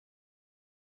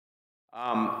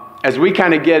As we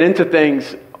kind of get into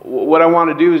things, what I want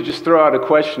to do is just throw out a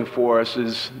question for us.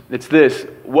 It's this: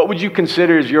 what would you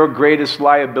consider as your greatest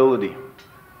liability?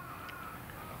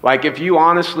 Like, if you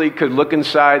honestly could look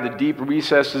inside the deep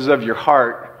recesses of your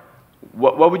heart,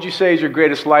 what would you say is your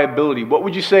greatest liability? What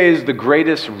would you say is the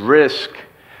greatest risk,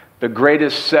 the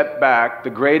greatest setback, the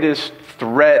greatest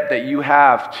threat that you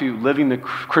have to living the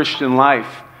Christian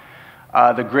life,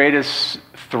 the greatest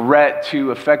threat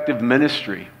to effective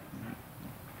ministry?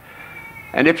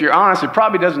 And if you're honest, it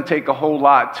probably doesn't take a whole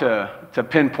lot to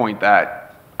pinpoint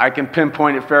that. I can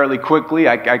pinpoint it fairly quickly.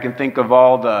 I can think of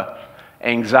all the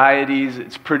anxieties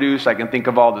it's produced. I can think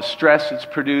of all the stress it's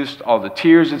produced, all the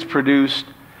tears it's produced.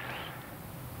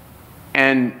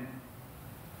 And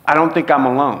I don't think I'm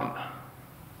alone.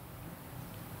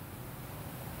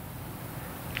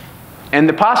 And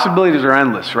the possibilities are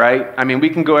endless, right? I mean, we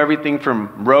can go everything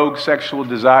from rogue sexual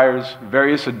desires,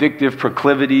 various addictive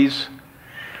proclivities,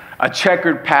 a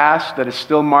checkered past that is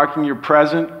still marking your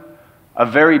present, a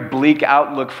very bleak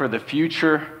outlook for the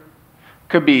future.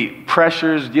 Could be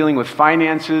pressures dealing with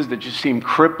finances that just seem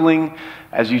crippling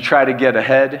as you try to get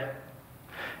ahead.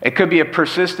 It could be a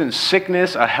persistent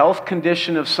sickness, a health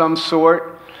condition of some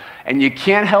sort, and you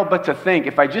can't help but to think,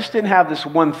 if I just didn't have this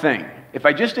one thing, if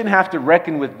I just didn't have to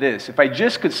reckon with this, if I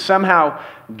just could somehow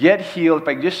get healed, if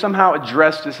I could just somehow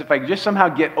address this, if I could just somehow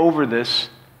get over this,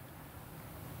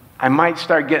 I might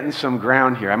start getting some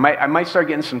ground here. I might start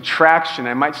getting some traction.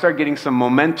 I might start getting some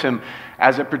momentum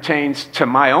as it pertains to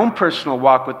my own personal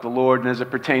walk with the Lord and as it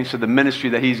pertains to the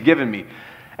ministry that He's given me.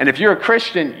 And if you're a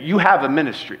Christian, you have a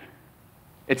ministry.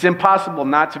 It's impossible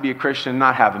not to be a Christian and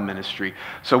not have a ministry.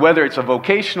 So whether it's a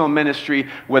vocational ministry,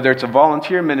 whether it's a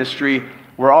volunteer ministry,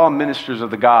 we're all ministers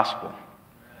of the gospel.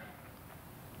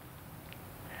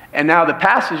 And now the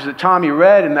passage that Tommy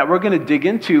read and that we're going to dig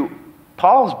into,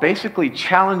 Paul's basically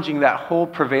challenging that whole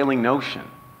prevailing notion.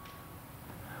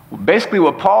 Basically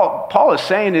what Paul is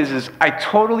saying is I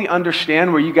totally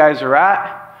understand where you guys are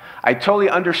at. I totally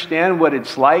understand what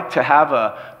it's like to have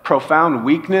a profound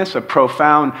weakness, a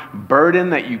profound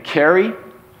burden that you carry.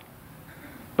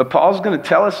 But Paul's going to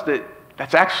tell us that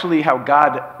that's actually how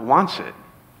God wants it.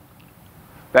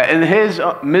 That in His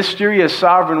mysterious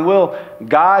sovereign will,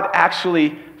 God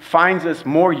actually finds us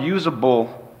more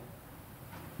usable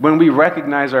when we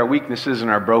recognize our weaknesses and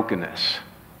our brokenness.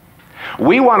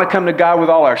 We want to come to God with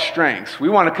all our strengths. We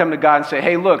want to come to God and say,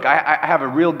 hey, look, I have a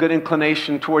real good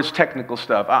inclination towards technical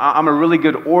stuff. I'm a really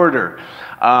good orator.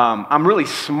 I'm really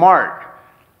smart.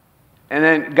 And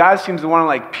then God seems to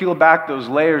want to peel back those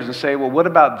layers and say, well, what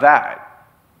about that?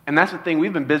 And that's the thing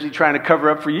we've been busy trying to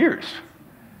cover up for years.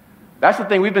 That's the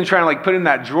thing we've been trying to put in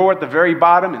that drawer at the very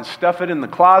bottom and stuff it in the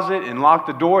closet and lock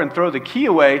the door and throw the key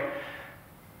away.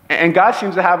 And God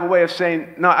seems to have a way of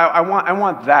saying, no, I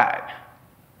want that.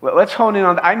 Let's hone in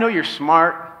on that. I know you're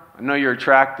smart. I know you're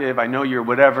attractive. I know you're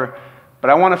whatever.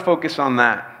 But I want to focus on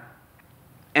that.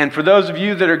 And for those of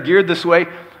you that are geared this way,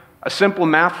 a simple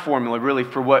math formula really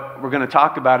for what we're going to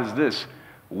talk about is this: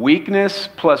 weakness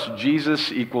plus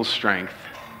Jesus equals strength.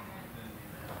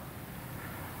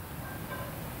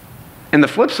 And the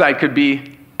flip side could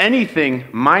be anything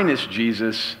minus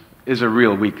Jesus is a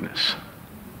real weakness.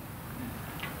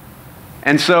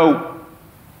 And so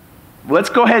let's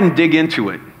go ahead and dig into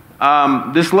it.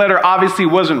 This letter obviously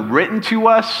wasn't written to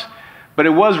us, but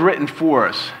it was written for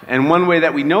us. And one way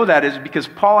that we know that is because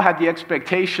Paul had the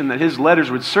expectation that his letters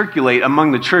would circulate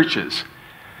among the churches.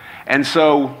 And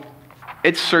so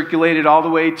it's circulated all the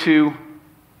way to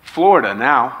Florida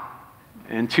now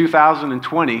in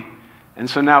 2020. And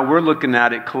so now we're looking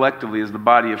at it collectively as the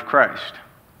body of Christ.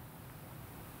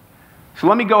 So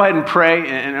let me go ahead and pray,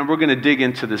 and we're going to dig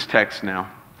into this text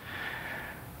now.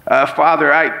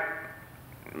 Father,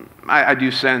 I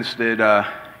do sense that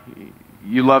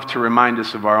you love to remind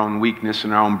us of our own weakness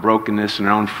and our own brokenness and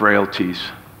our own frailties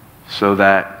so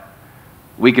that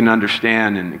we can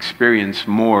understand and experience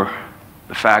more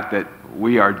the fact that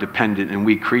we are dependent and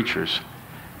weak creatures.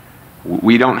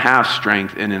 We don't have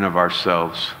strength in and of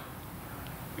ourselves.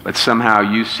 But somehow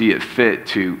you see it fit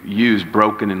to use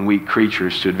broken and weak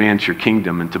creatures to advance your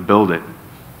kingdom and to build it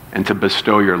and to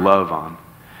bestow your love on.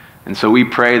 And so we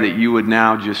pray that you would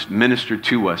now just minister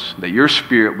to us, that your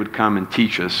Spirit would come and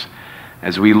teach us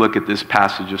as we look at this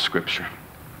passage of Scripture.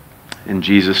 In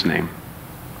Jesus' name,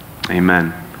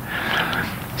 amen.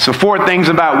 So 4 things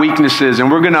about weaknesses, and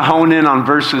we're going to hone in on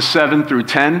verses 7 through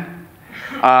 10.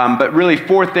 But really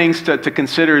 4 things to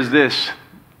consider is this.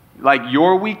 Like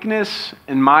your weakness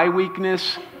and my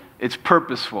weakness, it's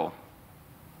purposeful.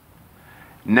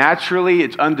 Naturally,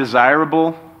 it's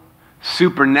undesirable.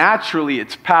 Supernaturally,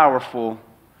 it's powerful.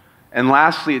 And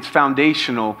lastly, it's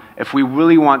foundational if we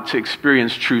really want to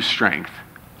experience true strength.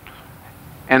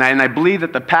 And I believe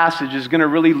that the passage is going to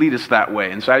really lead us that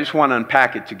way. And so I just want to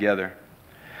unpack it together.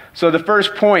 So the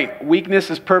first point,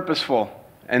 weakness is purposeful.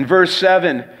 And verse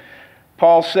 7,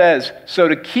 Paul says, "So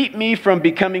to keep me from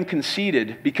becoming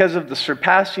conceited, because of the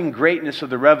surpassing greatness of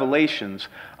the revelations,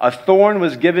 a thorn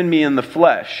was given me in the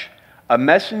flesh, a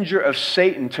messenger of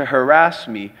Satan to harass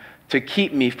me, to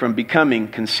keep me from becoming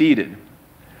conceited."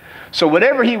 So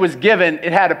whatever he was given,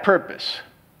 it had a purpose.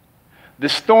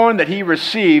 This thorn that he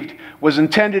received was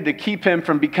intended to keep him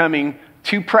from becoming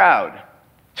too proud,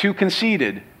 too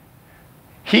conceited.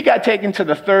 He got taken to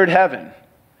the third heaven,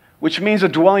 which means a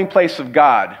dwelling place of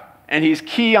God. And he's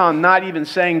key on not even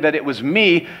saying that it was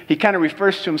me. He kind of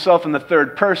refers to himself in the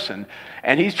third person.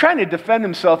 And he's trying to defend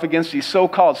himself against these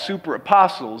so-called super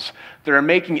apostles that are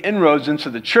making inroads into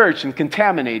the church and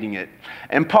contaminating it.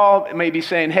 And Paul may be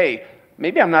saying, hey,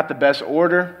 maybe I'm not the best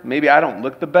orator. Maybe I don't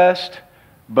look the best.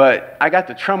 But I got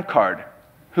the trump card.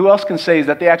 Who else can say is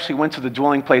that they actually went to the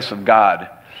dwelling place of God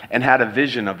and had a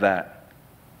vision of that?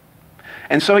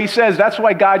 And so he says that's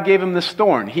why God gave him this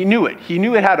thorn. He knew it. He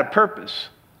knew it had a purpose.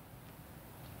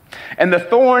 And the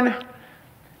thorn,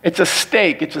 it's a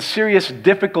stake. It's a serious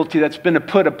difficulty that's been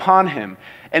put upon him.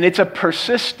 And it's a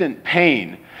persistent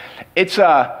pain. It's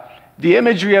the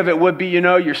imagery of it would be,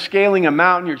 you're scaling a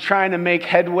mountain. You're trying to make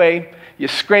headway. You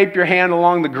scrape your hand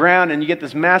along the ground and you get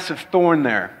this massive thorn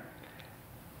there.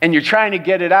 And you're trying to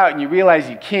get it out and you realize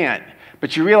you can't.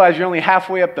 But you realize you're only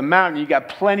halfway up the mountain. You got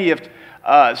plenty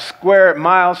of square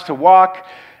miles to walk.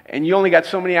 And you only got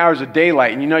so many hours of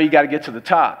daylight. And you got to get to the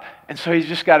top. And so he's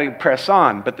just got to press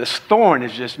on. But this thorn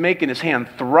is just making his hand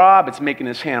throb. It's making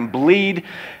his hand bleed.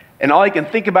 And all he can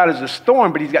think about is this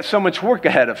thorn. But he's got so much work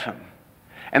ahead of him.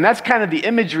 And that's kind of the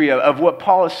imagery of what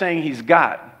Paul is saying he's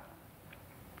got.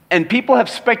 And people have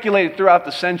speculated throughout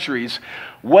the centuries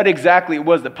what exactly it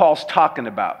was that Paul's talking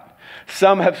about.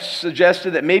 Some have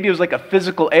suggested that maybe it was like a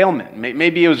physical ailment.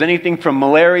 Maybe it was anything from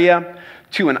malaria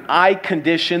to an eye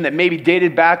condition that maybe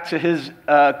dated back to his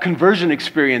conversion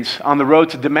experience on the road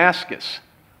to Damascus.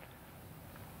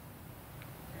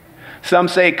 Some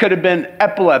say it could have been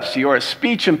epilepsy or a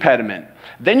speech impediment.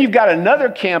 Then you've got another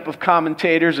camp of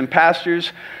commentators and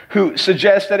pastors who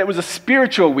suggest that it was a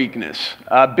spiritual weakness.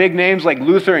 Big names like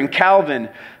Luther and Calvin,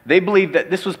 they believe that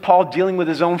this was Paul dealing with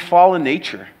his own fallen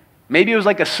nature. Maybe it was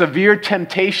like a severe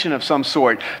temptation of some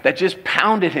sort that just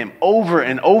pounded him over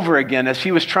and over again as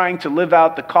he was trying to live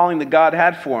out the calling that God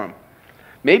had for him.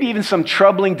 Maybe even some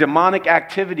troubling demonic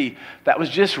activity that was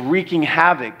just wreaking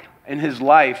havoc in his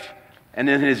life and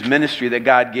in his ministry that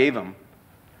God gave him.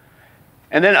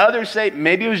 And then others say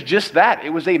maybe it was just that. It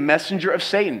was a messenger of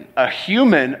Satan, a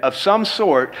human of some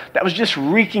sort that was just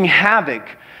wreaking havoc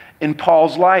in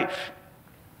Paul's life.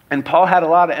 And Paul had a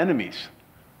lot of enemies.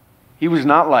 He was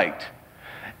not liked.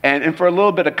 And for a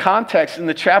little bit of context, in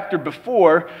the chapter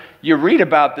before, you read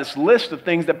about this list of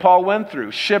things that Paul went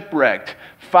through. Shipwrecked.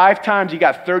 5 times he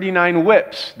got 39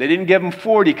 whips. They didn't give him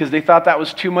 40 because they thought that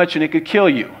was too much and it could kill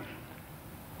you.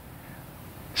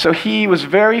 So he was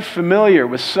very familiar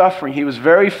with suffering. He was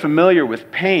very familiar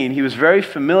with pain. He was very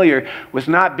familiar with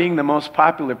not being the most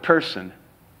popular person.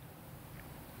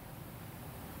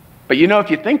 But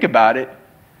if you think about it,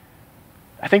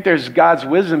 I think there's God's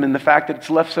wisdom in the fact that it's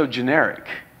left so generic.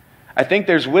 I think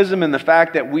there's wisdom in the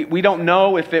fact that we don't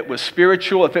know if it was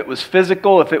spiritual, if it was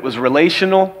physical, if it was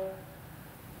relational.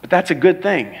 But that's a good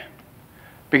thing.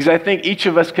 Because I think each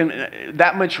of us can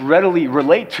that much readily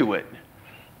relate to it.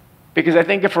 Because I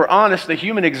think if we're honest, the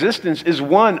human existence is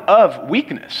one of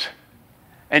weakness.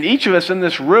 And each of us in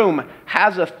this room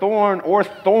has a thorn or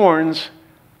thorns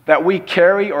that we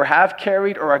carry or have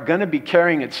carried or are going to be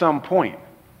carrying at some point.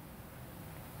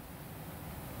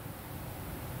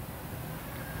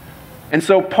 And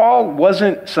so Paul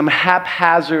wasn't some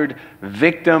haphazard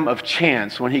victim of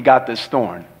chance when he got this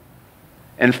thorn.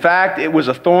 In fact, it was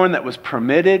a thorn that was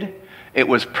permitted, it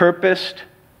was purposed,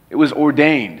 it was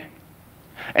ordained.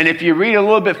 And if you read a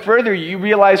little bit further, you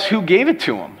realize who gave it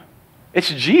to him. It's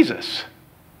Jesus.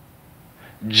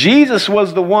 Jesus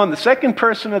was the one, the second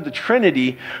person of the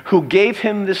Trinity, who gave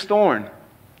him this thorn.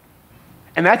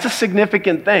 And that's a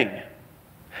significant thing.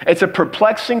 It's a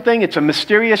perplexing thing, it's a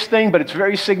mysterious thing, but it's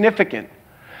very significant.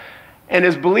 And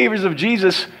as believers of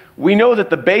Jesus, we know that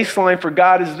the baseline for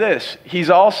God is this. He's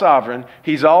all sovereign,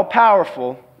 He's all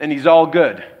powerful, and He's all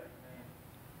good.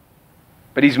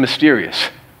 But He's mysterious.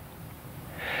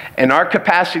 And our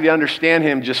capacity to understand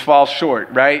Him just falls short,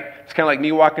 right? It's kind of like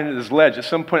me walking into this ledge. At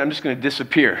some point, I'm just going to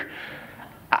disappear.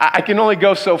 I can only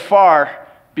go so far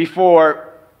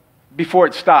before before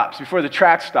it stops, before the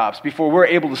track stops, before we're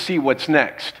able to see what's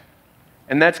next.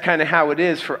 And that's kind of how it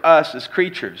is for us as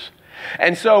creatures.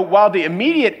 And so while the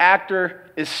immediate actor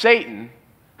is Satan,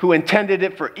 who intended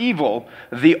it for evil,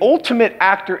 the ultimate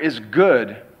actor is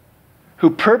good,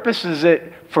 who purposes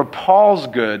it for Paul's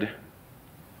good,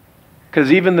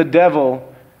 because even the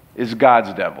devil is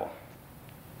God's devil.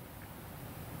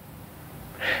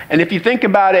 And if you think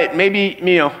about it, maybe,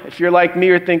 if you're like me,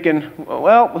 you're thinking,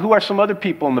 well, who are some other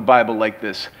people in the Bible like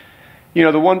this?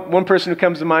 The one person who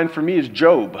comes to mind for me is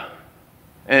Job.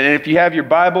 And if you have your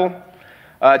Bible,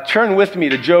 turn with me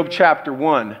to Job chapter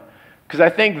 1, because I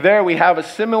think there we have a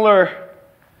similar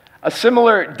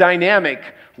dynamic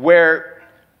where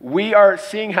we are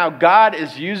seeing how God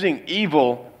is using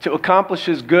evil to accomplish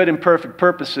his good and perfect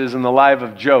purposes in the life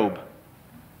of Job.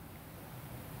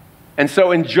 And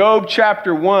so in Job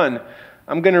chapter 1,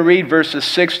 I'm going to read verses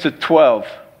 6 to 12.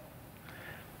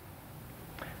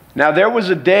 Now there was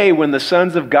a day when the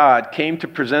sons of God came to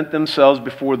present themselves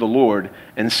before the Lord,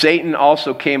 and Satan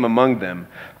also came among them.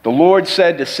 The Lord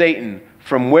said to Satan,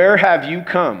 "From where have you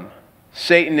come?"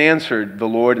 Satan answered the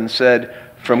Lord and said,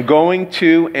 "From going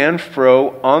to and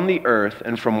fro on the earth,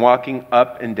 and from walking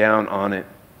up and down on it."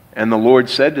 And the Lord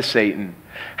said to Satan,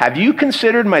 "Have you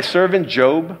considered my servant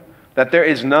Job, that there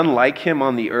is none like him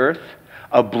on the earth,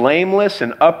 a blameless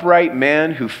and upright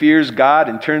man who fears God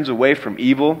and turns away from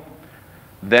evil?"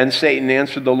 Then Satan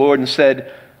answered the Lord and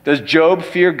said, "Does Job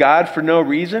fear God for no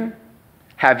reason?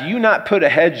 Have you not put a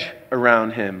hedge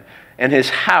around him and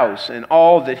his house and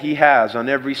all that he has on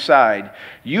every side?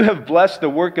 You have blessed the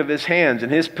work of his hands,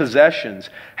 and his possessions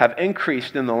have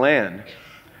increased in the land.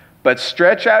 But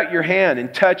stretch out your hand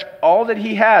and touch all that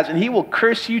he has, and he will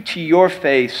curse you to your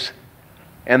face."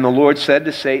 And the Lord said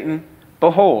to Satan,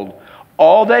 "Behold,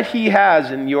 all that he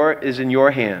has is in your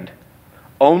hand.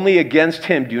 Only against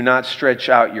him do not stretch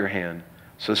out your hand."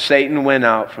 So Satan went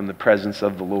out from the presence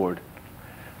of the Lord.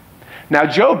 Now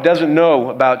Job doesn't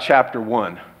know about chapter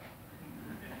 1.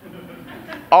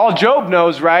 All Job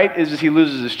knows, right, is he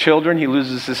loses his children, he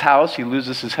loses his house, he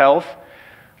loses his health.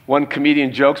 One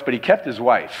comedian jokes, but he kept his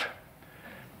wife.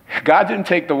 God didn't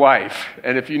take the wife.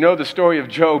 And if you know the story of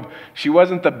Job, she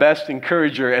wasn't the best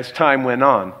encourager as time went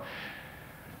on.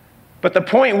 But the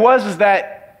point was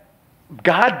that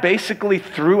God basically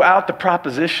threw out the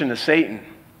proposition to Satan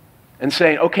and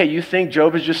saying, "Okay, you think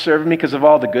Job is just serving me because of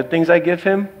all the good things I give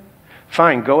him?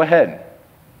 Fine, go ahead.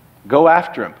 Go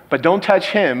after him. But don't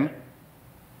touch him.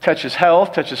 Touch his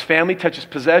health, touch his family, touch his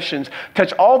possessions,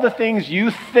 touch all the things you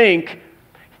think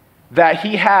that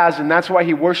he has, and that's why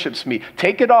he worships me.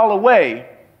 Take it all away,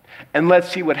 and let's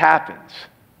see what happens."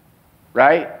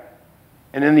 Right?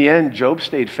 And in the end, Job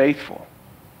stayed faithful.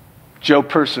 Job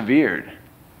persevered.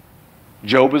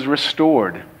 Job was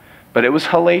restored, but it was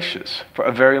hellacious for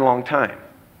a very long time.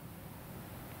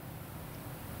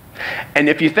 And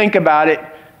if you think about it,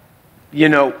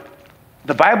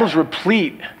 the Bible's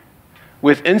replete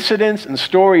with incidents and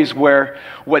stories where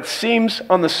what seems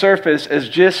on the surface as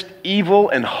just evil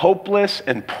and hopeless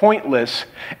and pointless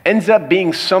ends up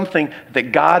being something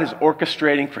that God is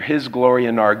orchestrating for his glory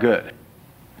and our good.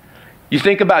 You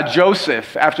think about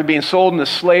Joseph after being sold into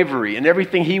slavery and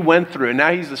everything he went through, and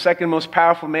now he's the second most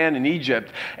powerful man in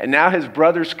Egypt, and now his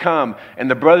brothers come,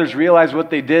 and the brothers realize what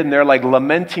they did, and they're like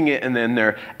lamenting it, and then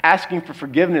they're asking for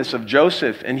forgiveness of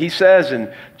Joseph. And he says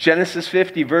in Genesis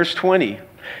 50, verse 20,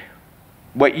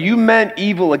 "What you meant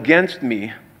evil against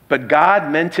me, but God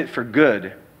meant it for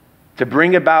good, to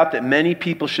bring about that many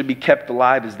people should be kept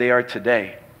alive as they are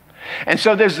today." And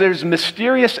so there's a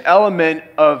mysterious element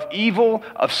of evil,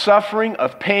 of suffering,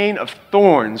 of pain, of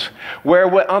thorns, where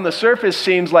what on the surface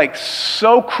seems like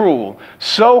so cruel,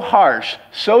 so harsh,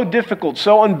 so difficult,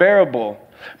 so unbearable,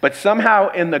 but somehow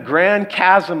in the grand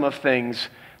chasm of things,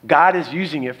 God is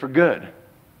using it for good.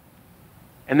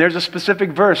 And there's a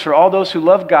specific verse for all those who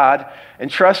love God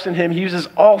and trust in him. He uses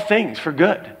all things for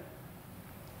good.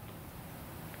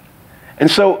 And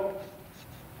so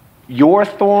your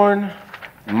thorn,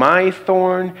 my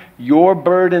thorn, your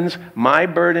burdens, my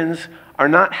burdens are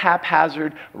not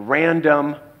haphazard,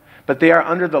 random, but they are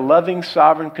under the loving,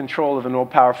 sovereign control of an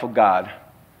all-powerful God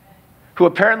who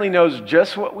apparently knows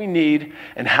just what we need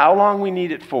and how long we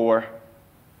need it for,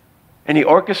 and he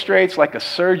orchestrates like a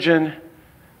surgeon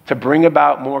to bring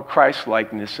about more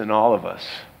Christ-likeness in all of us.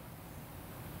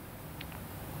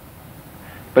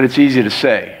 But it's easy to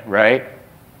say, right?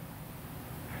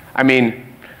 I mean,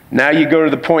 now you go to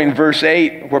the point in verse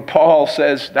 8 where Paul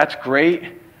says, that's great,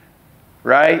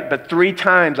 right? But 3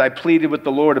 times I pleaded with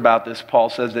the Lord about this, Paul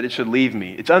says, that it should leave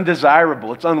me. It's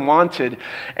undesirable, it's unwanted,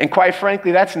 and quite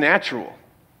frankly, that's natural.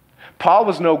 Paul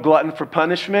was no glutton for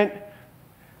punishment.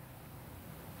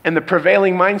 And the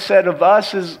prevailing mindset of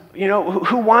us is,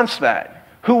 who wants that?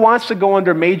 Who wants to go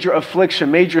under major affliction,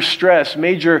 major stress,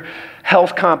 major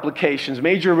health complications,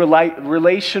 major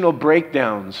relational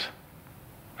breakdowns?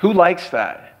 Who likes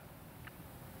that?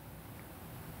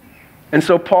 And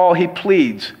so Paul, he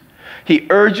pleads, he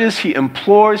urges, he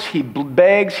implores, he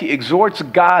begs, he exhorts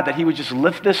God that he would just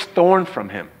lift this thorn from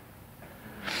him.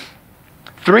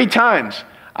 3 times.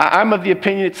 I'm of the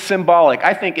opinion it's symbolic.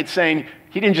 I think it's saying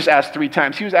he didn't just ask 3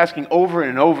 times. He was asking over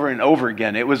and over and over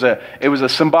again. It was a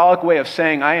symbolic way of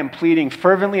saying, I am pleading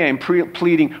fervently, I am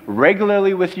pleading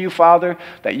regularly with you, Father,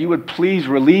 that you would please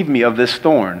relieve me of this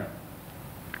thorn.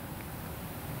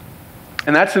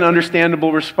 And that's an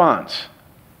understandable response.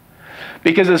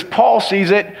 Because as Paul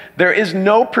sees it, there is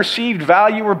no perceived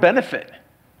value or benefit.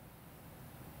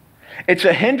 It's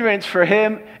a hindrance for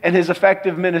him and his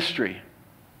effective ministry.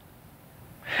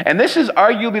 And this is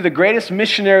arguably the greatest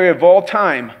missionary of all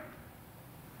time.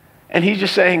 And he's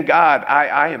just saying, God,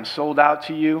 I am sold out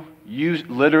to you. You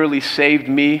literally saved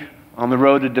me on the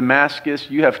road to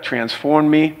Damascus. You have transformed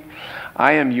me.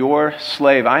 I am your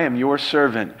slave. I am your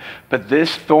servant. But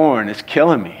this thorn is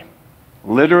killing me,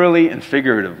 literally and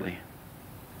figuratively.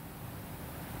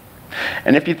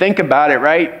 And if you think about it,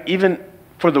 right, even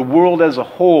for the world as a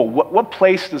whole, what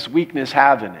place does weakness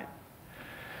have in it?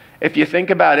 If you think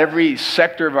about every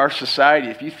sector of our society,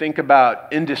 if you think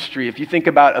about industry, if you think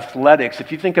about athletics,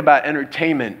 if you think about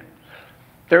entertainment,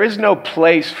 there is no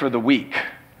place for the weak.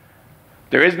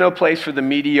 There is no place for the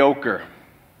mediocre.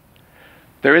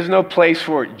 There is no place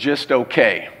for just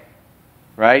okay,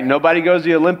 right? Nobody goes to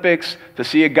the Olympics to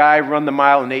see a guy run the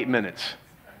mile in 8 minutes,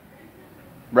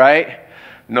 right?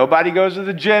 Nobody goes to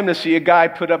the gym to see a guy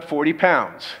put up 40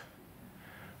 pounds,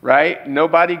 right?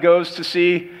 Nobody goes to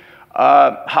see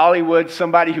Hollywood,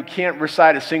 somebody who can't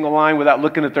recite a single line without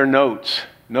looking at their notes.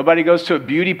 Nobody goes to a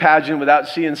beauty pageant without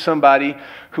seeing somebody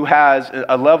who has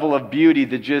a level of beauty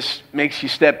that just makes you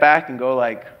step back and go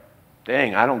like,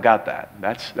 dang, I don't got that.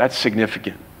 That's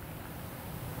significant.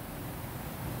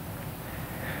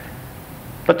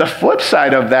 But the flip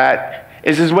side of that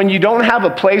is when you don't have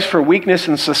a place for weakness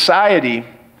in society,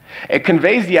 it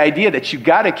conveys the idea that you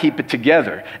got to keep it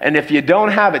together. And if you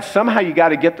don't have it, somehow you got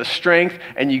to get the strength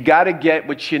and you got to get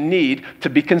what you need to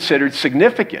be considered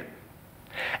significant.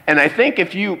 And I think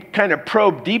if you kind of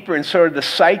probe deeper in sort of the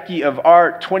psyche of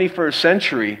our 21st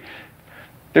century,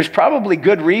 there's probably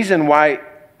good reason why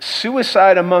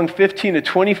suicide among 15 to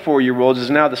 24-year-olds is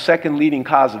now the second leading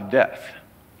cause of death.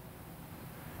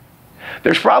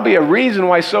 There's probably a reason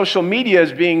why social media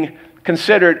is being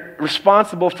considered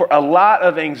responsible for a lot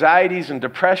of anxieties and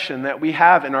depression that we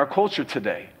have in our culture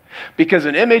today. Because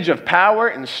an image of power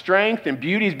and strength and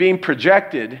beauty is being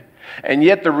projected, and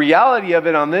yet the reality of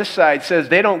it on this side says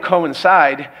they don't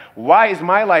coincide. Why is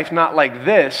my life not like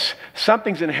this?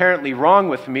 Something's inherently wrong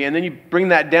with me. And then you bring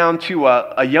that down to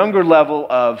a younger level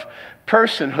of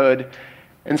personhood,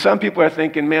 and some people are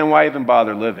thinking, man, why even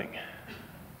bother living?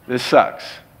 This sucks.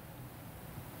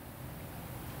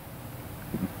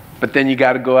 But then you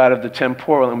got to go out of the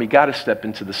temporal and we got to step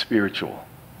into the spiritual.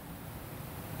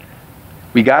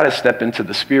 We got to step into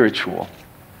the spiritual.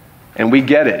 And we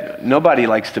get it. Nobody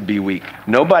likes to be weak.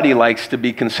 Nobody likes to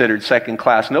be considered second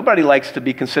class. Nobody likes to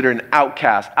be considered an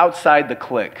outcast, outside the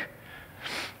clique.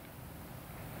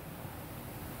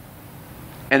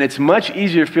 And it's much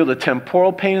easier to feel the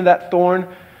temporal pain of that thorn,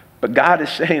 but God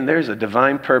is saying there's a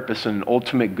divine purpose and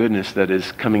ultimate goodness that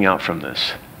is coming out from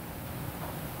this.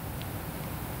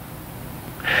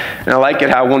 And I like it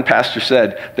how one pastor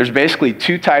said, there's basically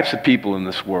 2 types of people in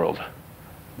this world.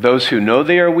 Those who know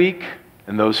they are weak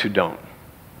and those who don't.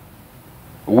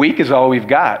 Weak is all we've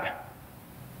got.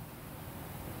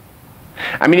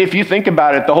 I mean, if you think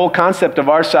about it, the whole concept of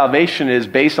our salvation is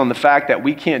based on the fact that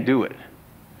we can't do it.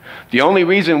 The only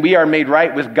reason we are made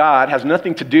right with God has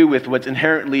nothing to do with what's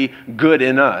inherently good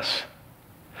in us,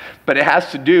 but it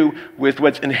has to do with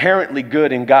what's inherently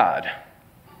good in God.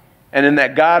 And in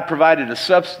that God provided a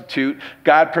substitute,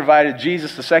 God provided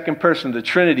Jesus, the second person of the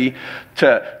Trinity,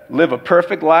 to live a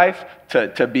perfect life,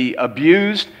 to be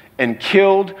abused and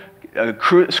killed,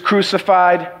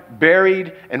 crucified,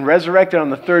 buried, and resurrected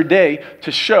on the 3rd day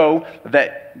to show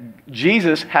that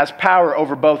Jesus has power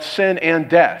over both sin and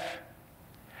death.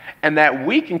 And that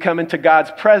we can come into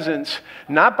God's presence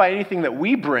not by anything that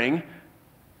we bring,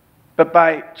 but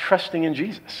by trusting in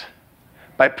Jesus.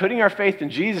 By putting our faith in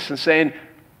Jesus and saying,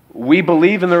 we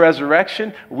believe in the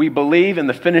resurrection. We believe in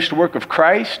the finished work of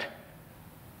Christ.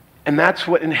 And that's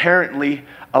what inherently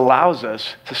allows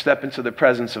us to step into the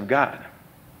presence of God.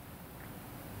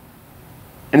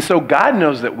 And so God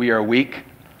knows that we are weak,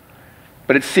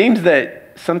 but it seems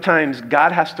that sometimes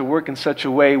God has to work in such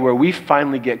a way where we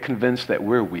finally get convinced that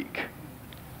we're weak.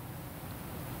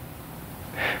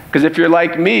 Because if you're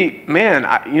like me, man,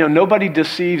 nobody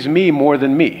deceives me more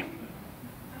than me,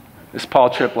 as Paul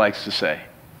Tripp likes to say.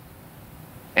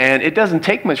 And it doesn't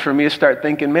take much for me to start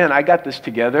thinking, man, I got this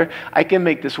together. I can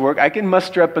make this work. I can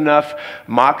muster up enough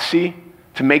moxie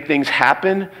to make things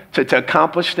happen, to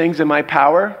accomplish things in my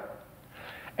power.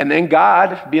 And then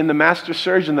God, being the master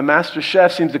surgeon, the master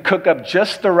chef, seems to cook up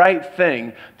just the right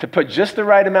thing, to put just the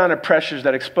right amount of pressures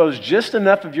that expose just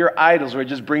enough of your idols where it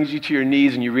just brings you to your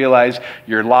knees and you realize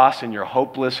you're lost and you're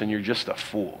hopeless and you're just a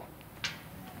fool.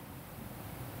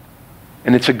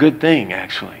 And it's a good thing,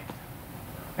 actually.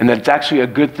 And that it's actually a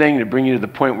good thing to bring you to the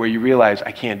point where you realize,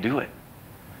 I can't do it.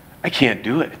 I can't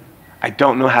do it. I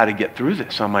don't know how to get through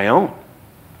this on my own.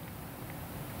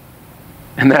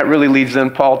 And that really leads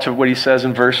then Paul to what he says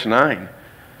in verse 9.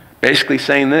 Basically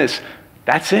saying this,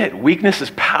 that's it. Weakness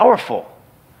is powerful.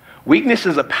 Weakness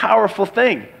is a powerful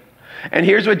thing. And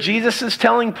here's what Jesus is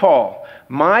telling Paul.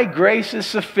 My grace is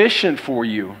sufficient for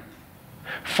you.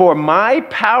 For my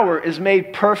power is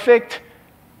made perfect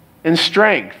in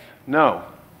strength. No.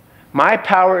 My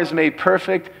power is made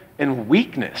perfect in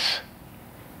weakness.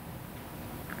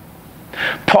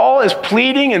 Paul is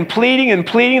pleading and pleading and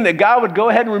pleading that God would go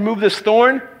ahead and remove this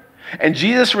thorn, and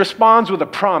Jesus responds with a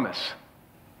promise.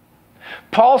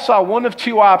 Paul saw one of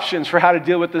two options for how to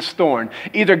deal with this thorn.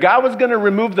 Either God was going to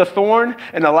remove the thorn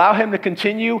and allow him to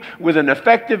continue with an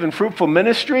effective and fruitful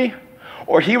ministry,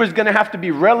 or he was going to have to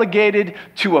be relegated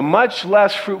to a much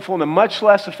less fruitful and a much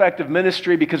less effective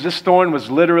ministry because this thorn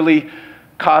was literally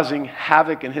causing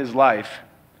havoc in his life.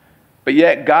 But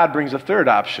yet God brings a third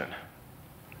option.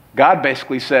 God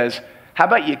basically says, how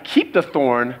about you keep the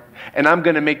thorn and I'm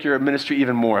going to make your ministry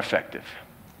even more effective.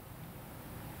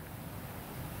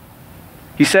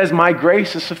 He says, my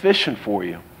grace is sufficient for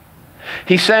you.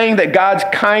 He's saying that God's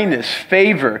kindness,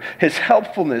 favor, his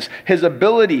helpfulness, his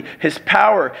ability, his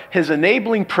power, his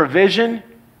enabling provision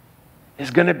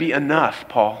is going to be enough,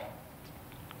 Paul.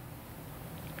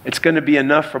 It's going to be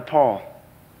enough for Paul.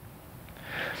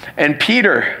 And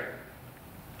Peter,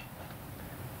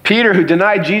 who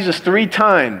denied Jesus 3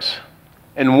 times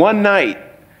in one night,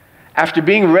 after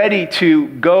being ready to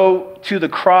go to the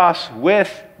cross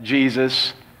with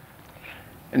Jesus,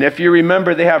 and if you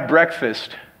remember, they have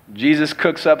breakfast. Jesus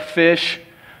cooks up fish.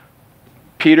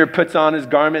 Peter puts on his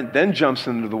garment, then jumps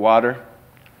into the water,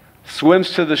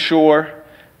 swims to the shore.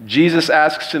 Jesus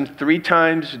asks him 3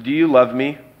 times, do you love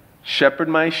me? Shepherd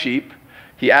my sheep.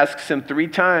 He asks him 3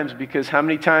 times because how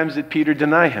many times did Peter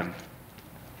deny him?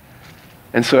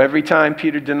 And so every time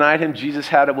Peter denied him, Jesus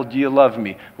had it, well, do you love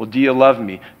me? Well, do you love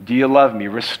me? Do you love me?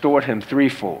 Restored him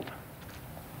threefold.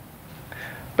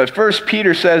 But first,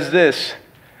 Peter says this,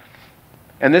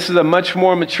 and this is a much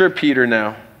more mature Peter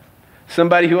now.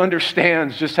 Somebody who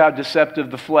understands just how deceptive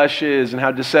the flesh is and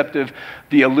how deceptive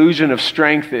the illusion of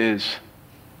strength is.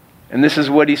 And this is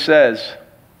what he says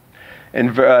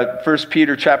in 1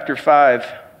 Peter chapter 5,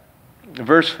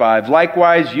 verse 5.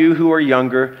 Likewise, you who are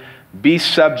younger, be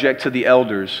subject to the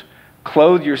elders.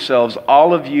 Clothe yourselves,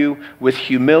 all of you, with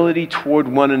humility toward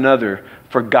one another.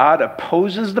 For God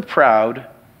opposes the proud,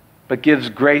 but gives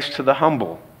grace to the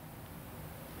humble.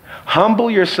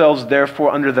 Humble yourselves,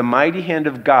 therefore, under the mighty hand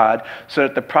of God, so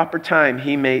that at the proper time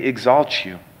he may exalt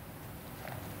you.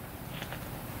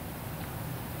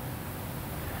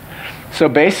 So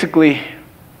basically,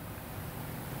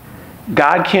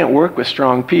 God can't work with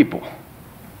strong people.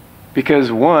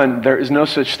 Because 1, there is no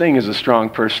such thing as a strong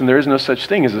person. There is no such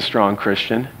thing as a strong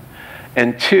Christian.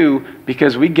 And 2,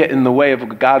 because we get in the way of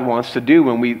what God wants to do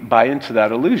when we buy into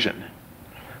that illusion.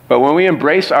 But when we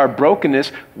embrace our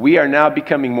brokenness, we are now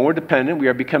becoming more dependent. We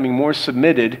are becoming more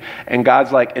submitted. And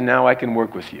God's like, and now I can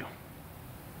work with you.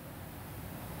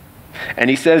 And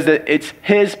he says that it's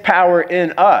his power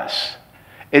in us.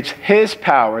 It's his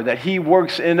power that he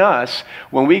works in us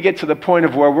when we get to the point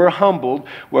of where we're humbled,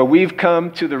 where we've come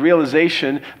to the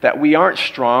realization that we aren't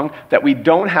strong, that we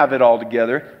don't have it all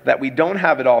together, that we don't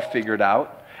have it all figured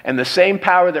out. And the same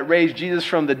power that raised Jesus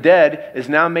from the dead is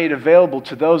now made available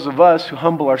to those of us who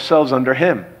humble ourselves under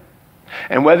him.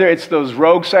 And whether it's those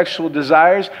rogue sexual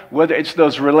desires, whether it's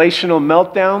those relational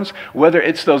meltdowns, whether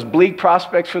it's those bleak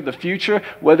prospects for the future,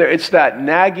 whether it's that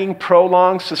nagging,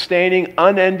 prolonged, sustaining,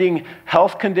 unending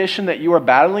health condition that you are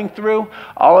battling through,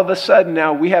 all of a sudden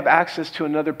now we have access to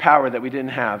another power that we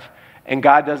didn't have. And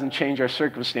God doesn't change our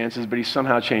circumstances, but he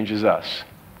somehow changes us.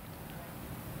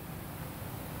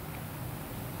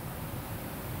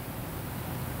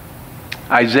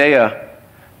 Isaiah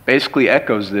basically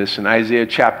echoes this in Isaiah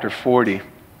chapter 40,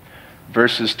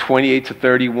 verses 28 to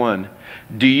 31.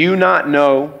 Do you not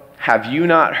know, have you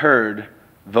not heard,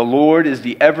 the Lord is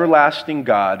the everlasting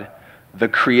God, the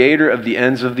creator of the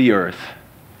ends of the earth.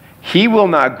 He will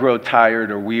not grow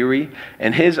tired or weary,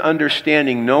 and his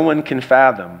understanding no one can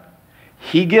fathom.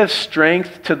 He gives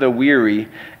strength to the weary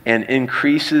and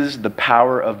increases the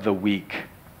power of the weak.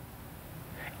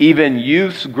 Even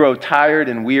youths grow tired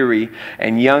and weary,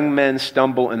 and young men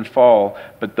stumble and fall.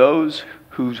 But those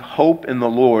who hope in the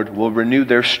Lord will renew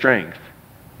their strength.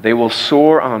 They will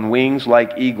soar on wings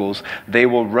like eagles. They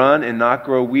will run and not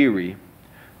grow weary.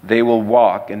 They will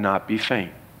walk and not be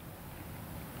faint.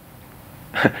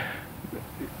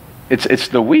 It's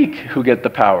the weak who get the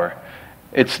power.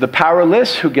 It's the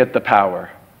powerless who get the power.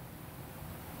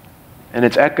 And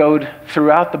it's echoed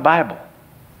throughout the Bible.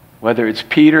 Whether it's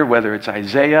Peter, whether it's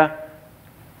Isaiah,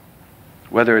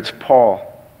 whether it's Paul.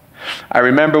 I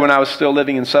remember when I was still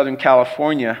living in Southern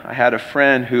California, I had a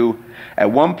friend who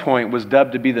at one point was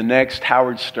dubbed to be the next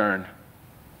Howard Stern.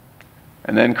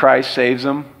 And then Christ saves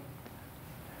him.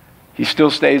 He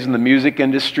still stays in the music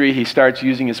industry. He starts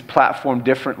using his platform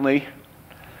differently.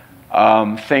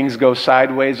 Things go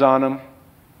sideways on him.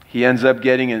 He ends up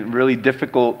getting in really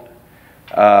difficult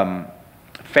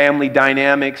family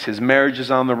dynamics. His marriage is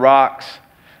on the rocks.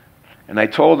 And I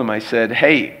told him, I said,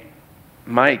 hey,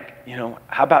 Mike,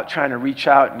 how about trying to reach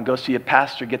out and go see a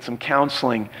pastor, get some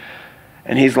counseling?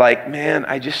 And he's like, man,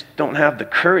 I just don't have the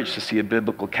courage to see a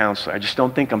biblical counselor. I just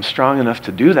don't think I'm strong enough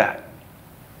to do that.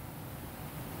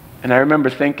 And I remember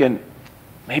thinking,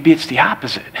 maybe it's the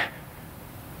opposite.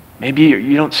 Maybe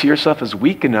you don't see yourself as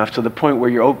weak enough to the point where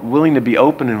you're willing to be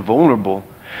open and vulnerable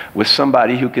with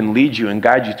somebody who can lead you and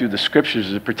guide you through the scriptures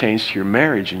as it pertains to your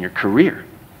marriage and your career.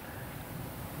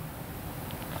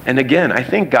 And again, I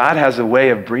think God has a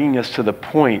way of bringing us to the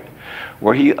point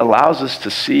where he allows us to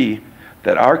see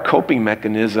that our coping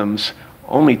mechanisms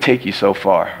only take you so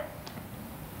far.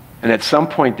 And at some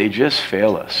point, they just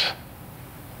fail us.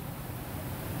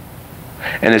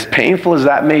 And as painful as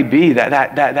that may be,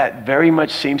 that very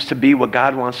much seems to be what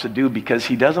God wants to do, because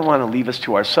he doesn't want to leave us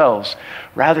to ourselves.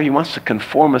 Rather, he wants to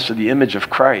conform us to the image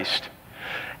of Christ.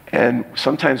 And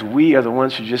sometimes we are the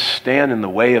ones who just stand in the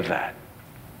way of that.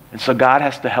 And so God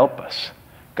has to help us.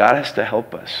 God has to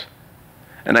help us.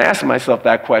 And I ask myself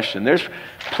that question. There's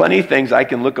plenty of things I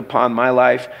can look upon my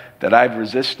life that I've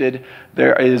resisted.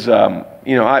 There is,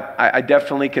 I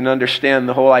definitely can understand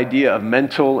the whole idea of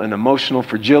mental and emotional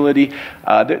fragility.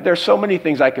 There's so many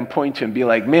things I can point to and be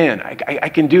like, man, I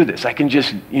can do this. I can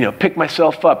just, pick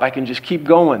myself up. I can just keep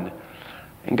going.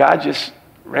 And God just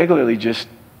regularly just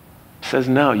says,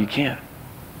 no, you can't.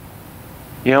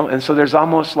 And so there's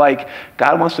almost like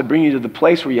God wants to bring you to the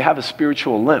place where you have a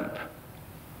spiritual limp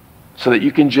so that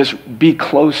you can just be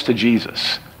close to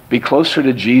Jesus. Be closer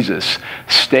to Jesus.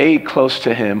 Stay close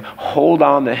to him. Hold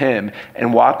on to him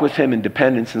and walk with him in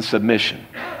dependence and submission.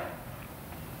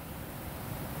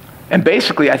 And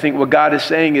basically, I think what God is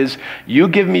saying is, you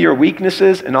give me your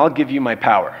weaknesses and I'll give you my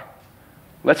power.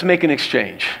 Let's make an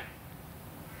exchange.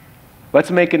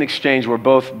 Let's make an exchange where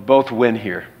both win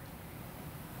here.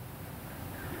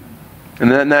 And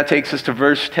then that takes us to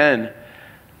verse 10,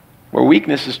 where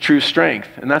weakness is true strength.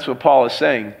 And that's what Paul is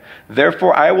saying.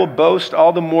 Therefore, I will boast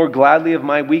all the more gladly of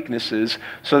my weaknesses,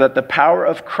 so that the power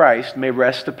of Christ may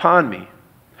rest upon me.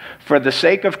 For the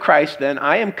sake of Christ, then,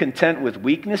 I am content with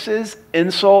weaknesses,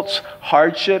 insults,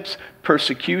 hardships,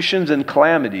 persecutions, and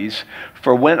calamities.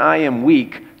 For when I am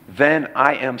weak, then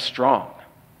I am strong.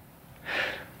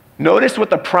 Notice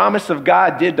what the promise of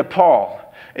God did to Paul.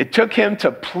 It took him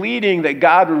to pleading that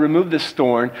God would remove this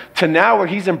thorn, to now where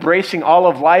he's embracing all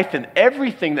of life and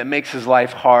everything that makes his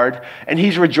life hard, and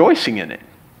he's rejoicing in it.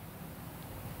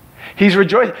 He's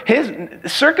rejoicing.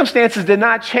 His circumstances did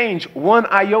not change one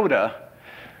iota,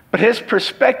 but his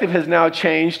perspective has now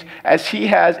changed as he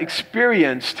has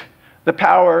experienced the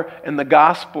power and the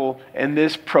gospel in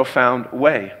this profound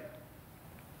way.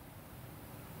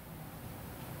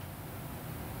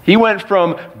 He went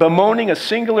from bemoaning a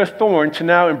singular thorn to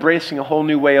now embracing a whole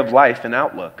new way of life and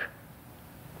outlook.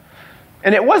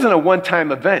 And it wasn't a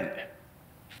one-time event.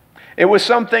 It was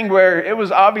something where it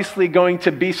was obviously going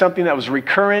to be something that was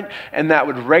recurrent and that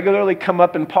would regularly come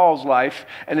up in Paul's life,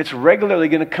 and it's regularly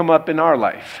going to come up in our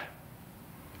life.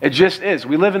 It just is.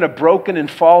 We live in a broken and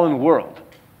fallen world.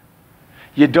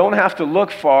 You don't have to look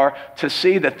far to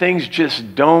see that things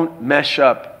just don't mesh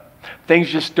up. Things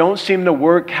just don't seem to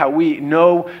work how we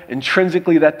know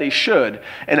intrinsically that they should.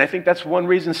 And I think that's one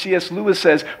reason C.S. Lewis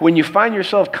says, when you find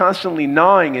yourself constantly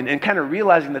gnawing and kind of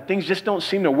realizing that things just don't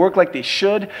seem to work like they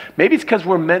should, maybe it's because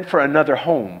we're meant for another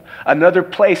home, another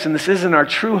place, and this isn't our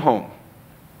true home.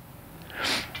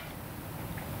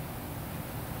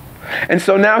 And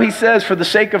so now he says, for the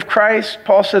sake of Christ,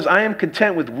 Paul says, I am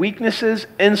content with weaknesses,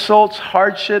 insults,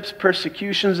 hardships,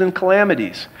 persecutions, and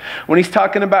calamities. When he's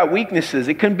talking about weaknesses,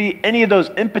 it can be any of those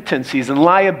impotencies and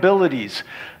liabilities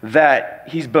that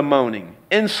he's bemoaning.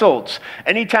 Insults,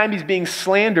 anytime he's being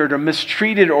slandered or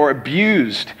mistreated or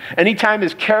abused, anytime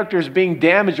his character is being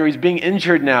damaged or he's being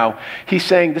injured now, he's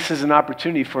saying, this is an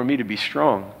opportunity for me to be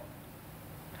strong.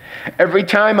 Every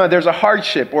time there's a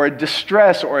hardship or a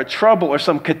distress or a trouble or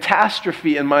some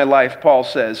catastrophe in my life, Paul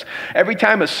says, every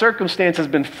time a circumstance has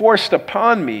been forced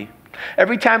upon me,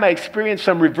 every time I experience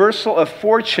some reversal of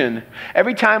fortune,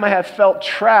 every time I have felt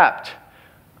trapped,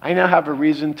 I now have a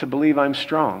reason to believe I'm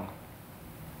strong.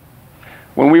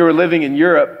 When we were living in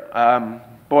Europe,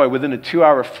 within a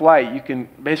 2-hour flight, you can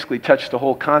basically touch the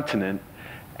whole continent.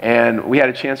 And we had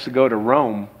a chance to go to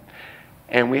Rome.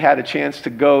 And we had a chance to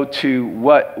go to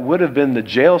what would have been the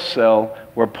jail cell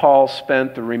where Paul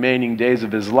spent the remaining days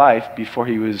of his life before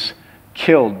he was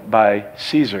killed by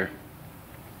Caesar.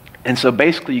 And so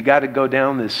basically you got to go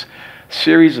down this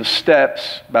series of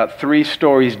steps, about 3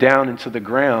 stories down into the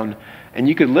ground, and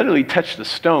you could literally touch the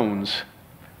stones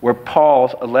where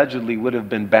Paul allegedly would have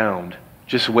been bound,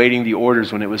 just waiting the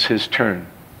orders when it was his turn.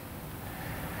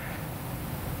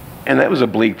 And that was a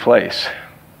bleak place.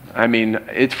 I mean,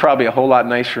 it's probably a whole lot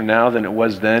nicer now than it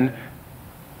was then,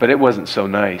 but it wasn't so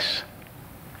nice.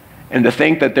 And to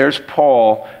think that there's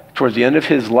Paul towards the end of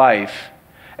his life,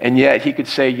 and yet he could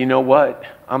say, you know what?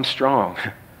 I'm strong.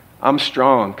 I'm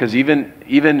strong. Because even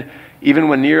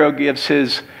when Nero gives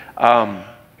his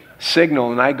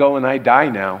signal and I go and I die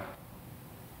now,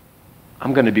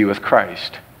 I'm going to be with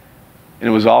Christ. And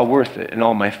it was all worth it. And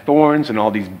all my thorns and all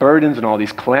these burdens and all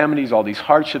these calamities, all these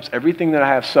hardships, everything that I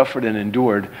have suffered and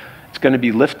endured, it's going to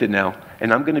be lifted now.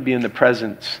 And I'm going to be in the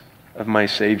presence of my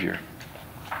Savior.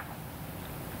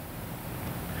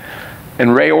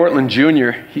 And Ray Ortlund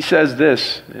Jr., he says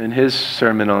this in his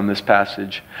sermon on this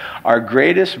passage. Our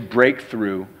greatest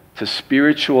breakthrough to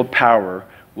spiritual power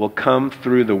will come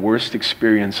through the worst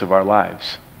experience of our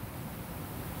lives.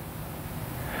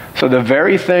 So the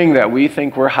very thing that we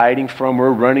think we're hiding from, we're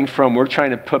running from, we're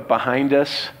trying to put behind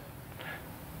us,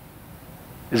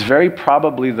 is very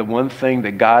probably the one thing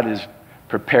that God is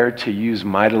prepared to use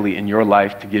mightily in your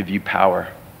life to give you power.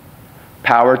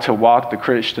 Power to walk the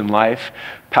Christian life,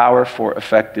 power for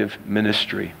effective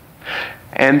ministry.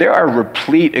 And there are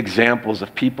replete examples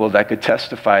of people that could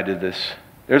testify to this.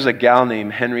 There's a gal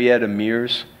named Henrietta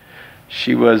Mears.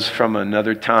 She was from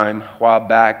another time, a while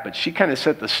back, but she kind of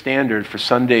set the standard for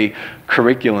Sunday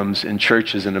curriculums in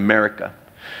churches in America.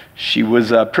 She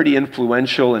was pretty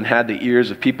influential and had the ears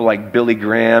of people like Billy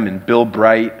Graham and Bill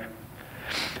Bright.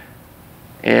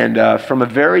 And from a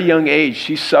very young age,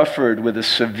 she suffered with a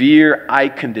severe eye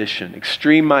condition,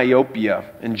 extreme myopia,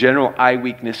 and general eye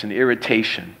weakness and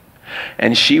irritation.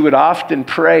 And she would often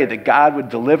pray that God would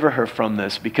deliver her from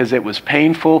this because it was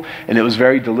painful and it was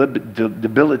very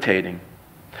debilitating.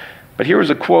 But here was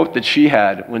a quote that she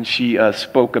had when she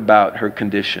spoke about her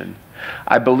condition.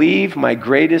 I believe my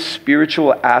greatest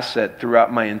spiritual asset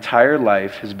throughout my entire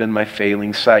life has been my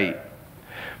failing sight,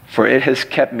 for it has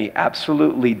kept me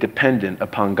absolutely dependent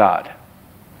upon God.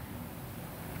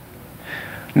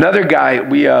 Another guy,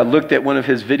 we looked at one of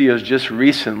his videos just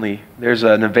recently. There's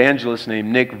an evangelist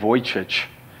named Nick Vujicic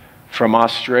from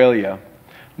Australia.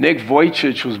 Nick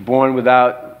Vujicic was born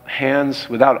without hands,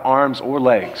 without arms or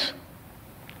legs.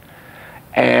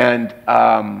 And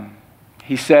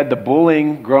he said the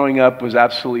bullying growing up was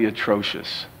absolutely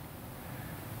atrocious.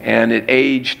 And at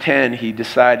age 10, he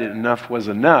decided enough was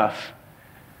enough.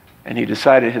 And he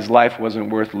decided his life wasn't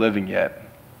worth living yet.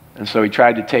 And so he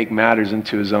tried to take matters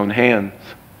into his own hands.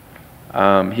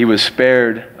 He was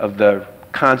spared of the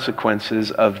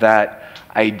consequences of that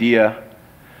idea.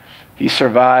 He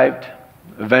survived,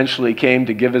 eventually came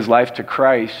to give his life to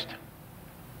Christ,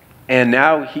 and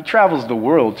now he travels the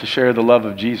world to share the love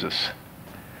of Jesus.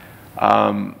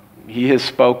 He has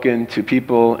spoken to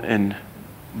people in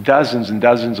dozens and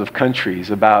dozens of countries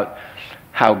about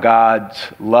how God's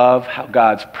love, how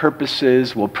God's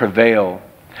purposes will prevail.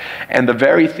 And the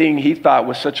very thing he thought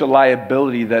was such a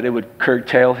liability that it would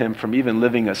curtail him from even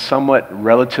living a somewhat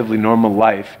relatively normal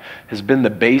life has been the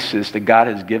basis that God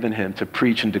has given him to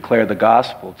preach and declare the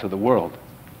gospel to the world.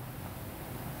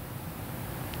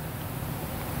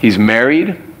 He's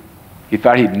married. He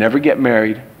thought he'd never get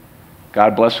married.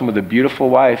 God blessed him with a beautiful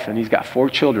wife, and he's got 4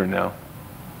 children now.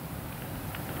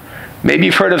 Maybe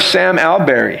you've heard of Sam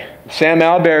Alberry. Sam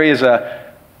Alberry is an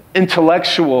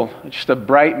intellectual, just a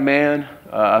bright man,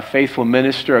 a faithful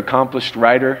minister, accomplished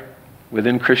writer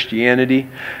within Christianity.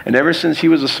 And ever since he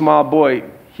was a small boy,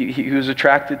 he was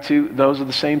attracted to those of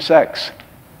the same sex.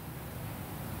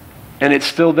 And it's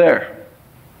still there.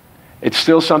 It's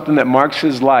still something that marks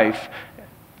his life.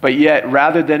 But yet,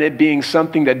 rather than it being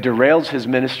something that derails his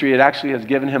ministry, it actually has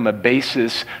given him a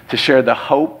basis to share the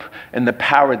hope and the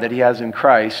power that he has in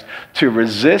Christ to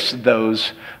resist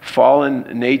those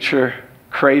fallen nature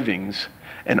cravings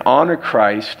and honor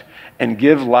Christ and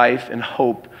give life and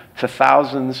hope to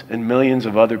thousands and millions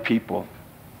of other people.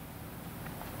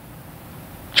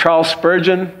 Charles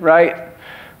Spurgeon, right?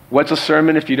 What's a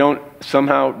sermon if you don't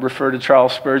somehow refer to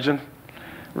Charles Spurgeon?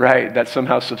 Right, that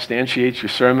somehow substantiates your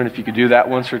sermon if you could do that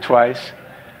once or twice.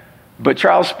 But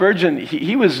Charles Spurgeon,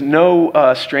 he was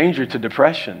no stranger to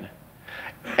depression.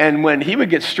 And when he would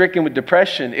get stricken with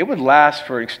depression, it would last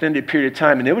for an extended period of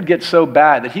time, and it would get so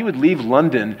bad that he would leave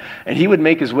London and he would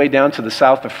make his way down to the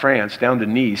south of France, down to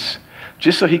Nice,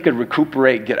 just so he could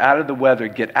recuperate, get out of the weather,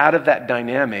 get out of that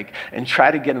dynamic, and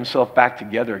try to get himself back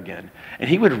together again. And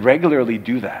he would regularly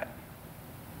do that.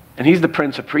 And he's the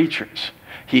Prince of Preachers.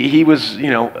 He was,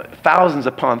 thousands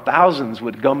upon thousands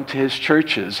would come to his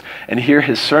churches and hear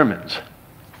his sermons.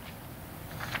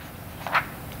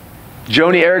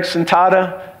 Joni Eareckson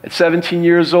Tada, at 17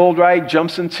 years old, right,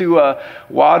 jumps into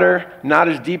water, not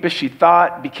as deep as she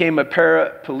thought, became a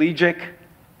paraplegic.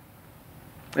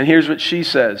 And here's what she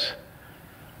says.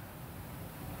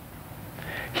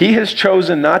 He has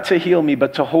chosen not to heal me,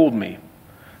 but to hold me.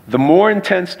 The more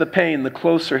intense the pain, the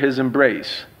closer his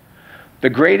embrace. The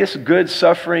greatest good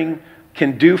suffering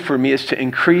can do for me is to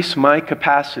increase my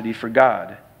capacity for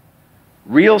God.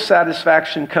 Real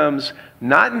satisfaction comes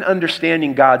not in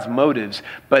understanding God's motives,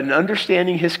 but in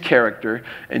understanding his character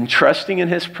and trusting in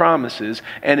his promises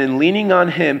and in leaning on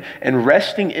him and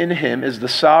resting in him as the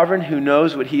sovereign who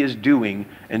knows what he is doing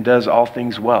and does all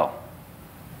things well.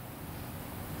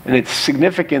 And it's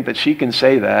significant that she can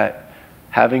say that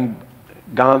having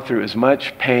gone through as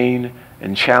much pain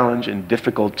and challenge and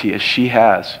difficulty as she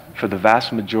has for the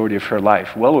vast majority of her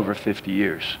life, well over 50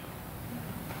 years.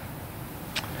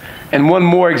 And one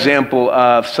more example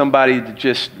of somebody that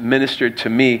just ministered to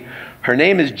me. Her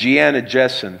name is Gianna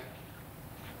Jessen.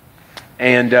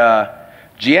 And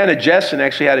Gianna Jessen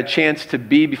actually had a chance to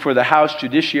be before the House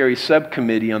Judiciary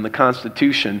Subcommittee on the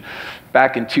Constitution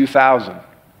back in 2000.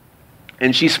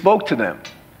 And she spoke to them.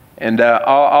 And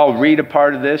I'll read a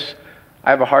part of this. I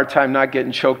have a hard time not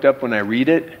getting choked up when I read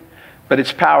it, but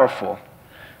it's powerful.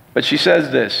 But she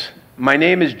says this, "My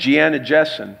name is Gianna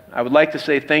Jessen. I would like to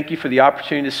say thank you for the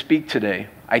opportunity to speak today.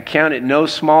 I count it no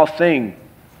small thing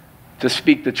to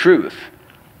speak the truth.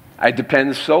 I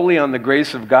depend solely on the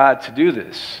grace of God to do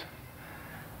this.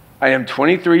 I am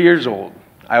 23 years old.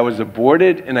 I was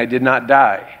aborted and I did not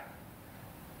die.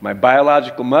 My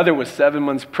biological mother was 7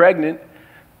 months pregnant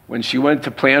when she went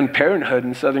to Planned Parenthood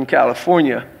in Southern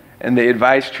California, and they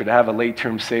advised her to have a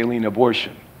late-term saline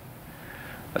abortion.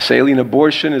 A saline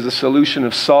abortion is a solution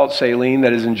of salt saline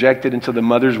that is injected into the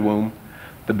mother's womb.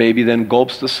 The baby then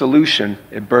gulps the solution.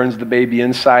 It burns the baby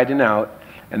inside and out,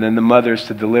 and then the mother is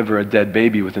to deliver a dead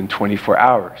baby within 24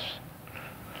 hours.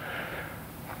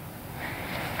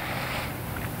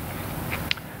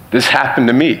 This happened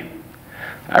to me.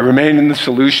 I remained in the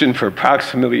solution for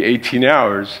approximately 18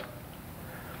 hours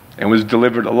and was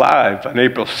delivered alive on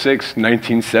April 6,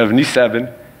 1977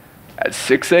 at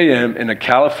 6 a.m. in a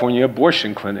California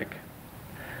abortion clinic.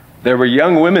 There were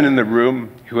young women in the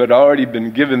room who had already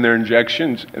been given their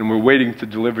injections and were waiting to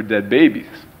deliver dead babies.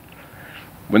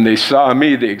 When they saw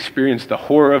me, they experienced the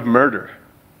horror of murder.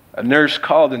 A nurse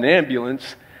called an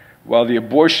ambulance while the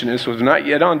abortionist was not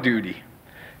yet on duty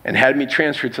and had me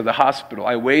transferred to the hospital.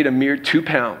 I weighed a mere 2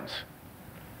 pounds.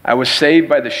 I was saved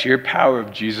by the sheer power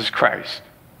of Jesus Christ.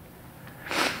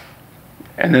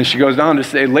 And then she goes on to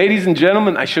say, ladies and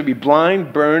gentlemen, I should be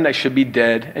blind, burned, I should be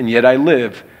dead, and yet I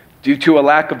live. Due to a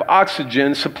lack of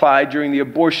oxygen supplied during the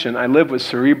abortion, I live with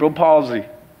cerebral palsy.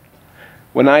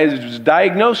 When I was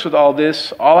diagnosed with all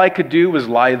this, all I could do was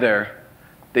lie there.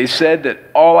 They said that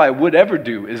all I would ever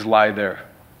do is lie there.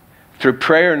 Through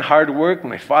prayer and hard work,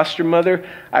 my foster mother,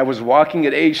 I was walking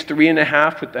at age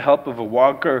 3.5 with the help of a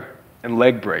walker and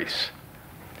leg brace.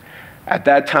 At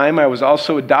that time, I was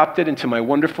also adopted into my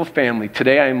wonderful family.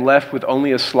 Today, I am left with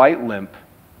only a slight limp.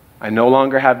 I no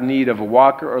longer have need of a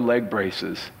walker or leg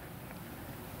braces.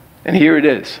 And here it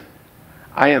is.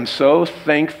 I am so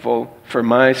thankful for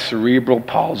my cerebral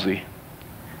palsy.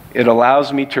 It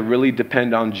allows me to really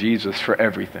depend on Jesus for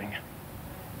everything.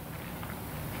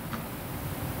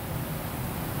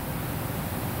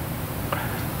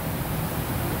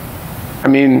 I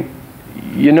mean,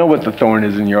 you know what the thorn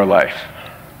is in your life.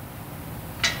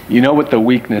 You know what the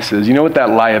weakness is. You know what that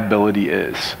liability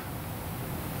is.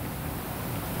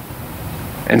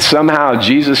 And somehow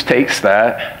Jesus takes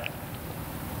that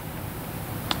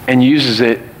and uses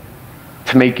it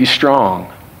to make you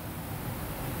strong.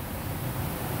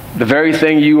 The very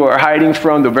thing you are hiding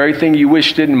from, the very thing you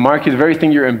wish didn't mark you, the very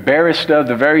thing you're embarrassed of,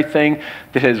 the very thing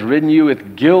that has ridden you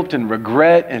with guilt and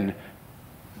regret, and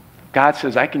God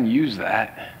says, I can use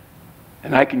that.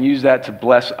 And I can use that to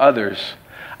bless others.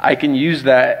 I can use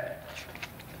that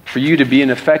for you to be an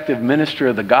effective minister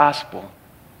of the gospel.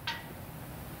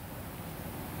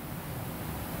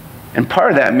 And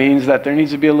part of that means that there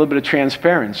needs to be a little bit of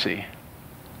transparency.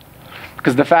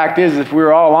 Because the fact is, if we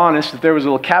were all honest, if there was a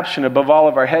little caption above all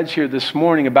of our heads here this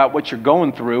morning about what you're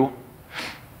going through,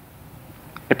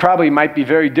 it probably might be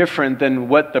very different than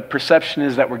what the perception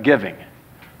is that we're giving.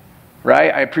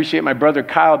 Right? I appreciate my brother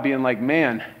Kyle being like,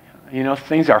 man, you know,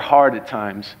 things are hard at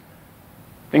times.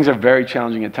 Things are very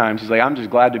challenging at times. He's like, I'm just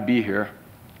glad to be here.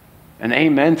 And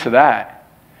amen to that.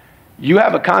 You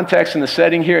have a context in the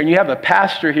setting here, and you have a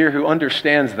pastor here who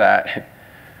understands that.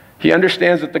 He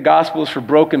understands that the gospel is for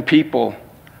broken people,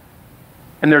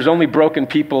 and there's only broken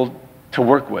people to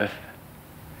work with.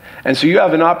 And so you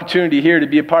have an opportunity here to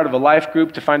be a part of a life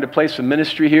group, to find a place of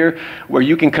ministry here where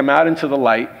you can come out into the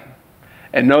light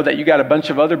and know that you got a bunch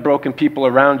of other broken people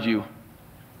around you,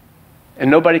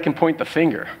 and nobody can point the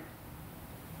finger.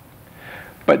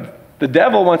 But the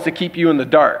devil wants to keep you in the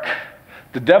dark.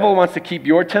 The devil wants to keep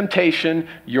your temptation,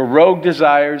 your rogue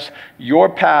desires, your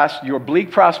past, your bleak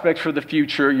prospects for the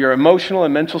future, your emotional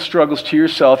and mental struggles to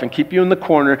yourself, and keep you in the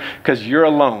corner because you're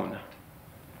alone.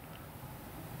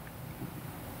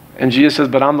 And Jesus says,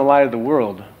 but I'm the light of the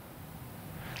world.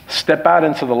 Step out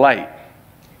into the light.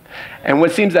 And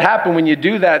what seems to happen when you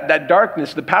do that, that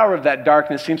darkness, the power of that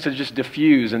darkness seems to just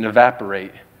diffuse and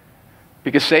evaporate.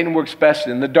 Because Satan works best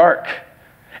in the dark.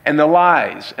 And the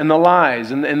lies, and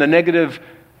the negative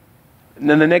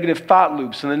thought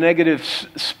loops, and the negative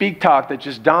speak talk that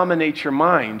just dominates your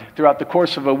mind throughout the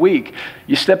course of a week.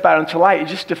 You step out into light, it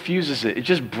just diffuses it. It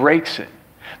just breaks it.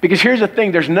 Because here's the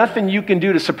thing, there's nothing you can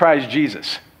do to surprise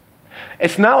Jesus.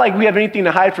 It's not like we have anything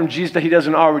to hide from Jesus that he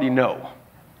doesn't already know.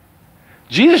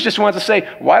 Jesus just wants to say,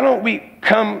 why don't we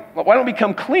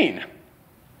come clean?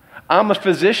 I'm a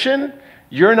physician,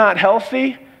 you're not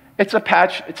healthy. It's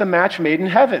a match made in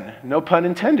heaven, no pun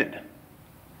intended.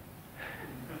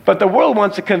 But the world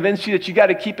wants to convince you that you got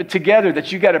to keep it together,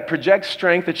 that you got to project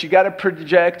strength, that you got to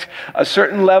project a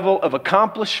certain level of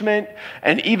accomplishment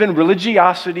and even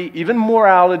religiosity, even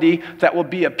morality that will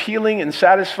be appealing and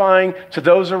satisfying to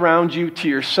those around you, to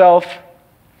yourself.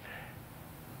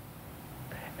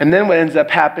 And then what ends up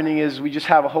happening is we just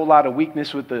have a whole lot of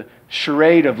weakness with the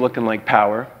charade of looking like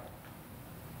power.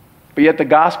 But yet the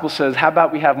gospel says, how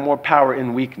about we have more power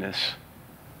in weakness?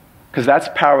 Because that's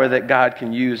power that God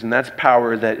can use, and that's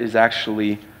power that is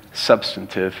actually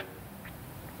substantive.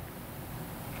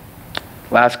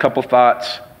 Last couple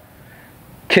thoughts.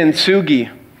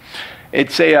 Kintsugi.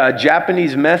 It's a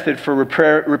Japanese method for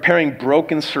repairing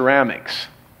broken ceramics.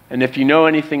 And if you know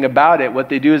anything about it, what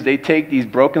they do is they take these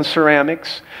broken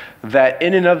ceramics that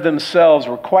in and of themselves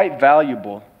were quite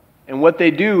valuable. And what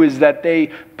they do is that they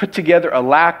put together a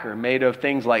lacquer made of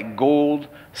things like gold,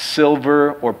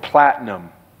 silver, or platinum.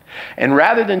 And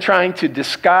rather than trying to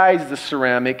disguise the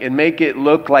ceramic and make it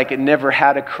look like it never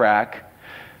had a crack,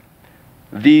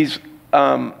 the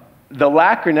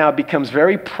lacquer now becomes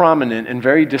very prominent and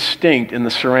very distinct in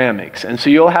the ceramics. And so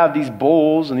you'll have these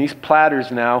bowls and these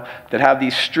platters now that have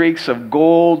these streaks of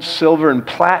gold, silver, and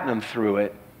platinum through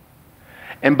it.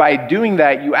 And by doing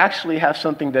that, you actually have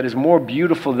something that is more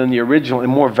beautiful than the original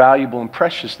and more valuable and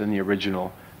precious than the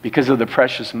original because of the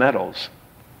precious metals.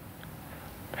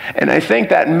 And I think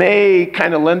that may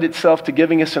kind of lend itself to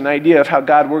giving us an idea of how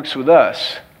God works with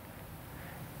us.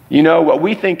 You know, what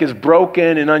we think is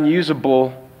broken and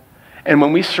unusable, and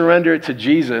when we surrender it to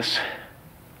Jesus,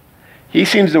 he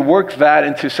seems to work that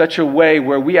into such a way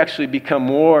where we actually become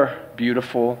more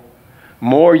beautiful,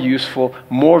 more useful,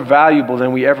 more valuable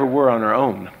than we ever were on our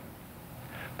own.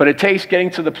 But it takes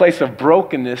getting to the place of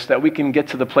brokenness that we can get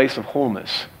to the place of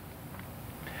wholeness.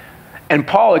 And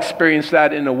Paul experienced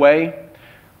that in a way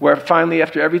where finally,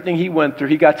 after everything he went through,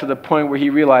 he got to the point where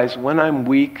he realized, when I'm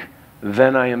weak,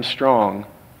 then I am strong.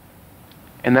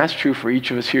 And that's true for each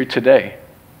of us here today.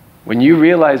 When you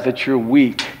realize that you're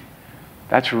weak,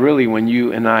 that's really when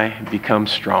you and I become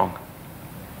strong.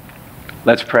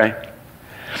 Let's pray.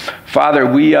 Father,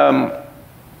 we don't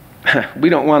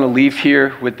want to leave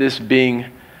here with this being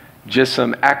just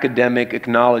some academic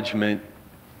acknowledgement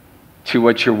to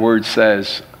what your word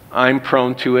says. I'm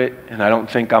prone to it, and I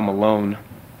don't think I'm alone.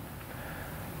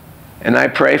 And I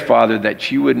pray, Father,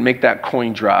 that you would make that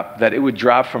coin drop, that it would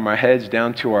drop from our heads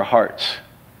down to our hearts.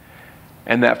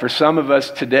 And that for some of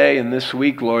us today and this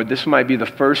week, Lord, this might be the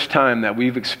first time that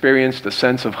we've experienced a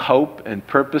sense of hope and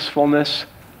purposefulness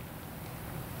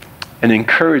and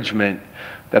encouragement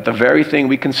that the very thing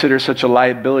we consider such a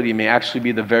liability may actually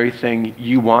be the very thing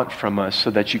you want from us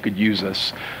so that you could use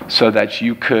us, so that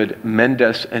you could mend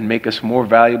us and make us more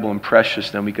valuable and precious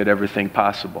than we could ever think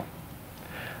possible.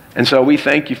 And so we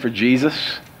thank you for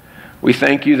Jesus. We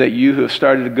thank you that you who have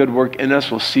started a good work in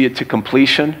us will see it to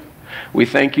completion. We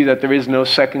thank you that there is no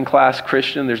second-class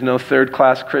Christian. There's no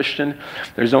third-class Christian.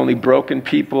 There's only broken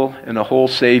people and a whole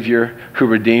Savior who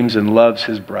redeems and loves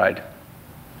his bride.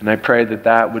 And I pray that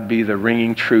that would be the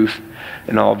ringing truth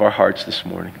in all of our hearts this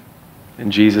morning.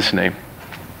 In Jesus' name,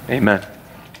 amen.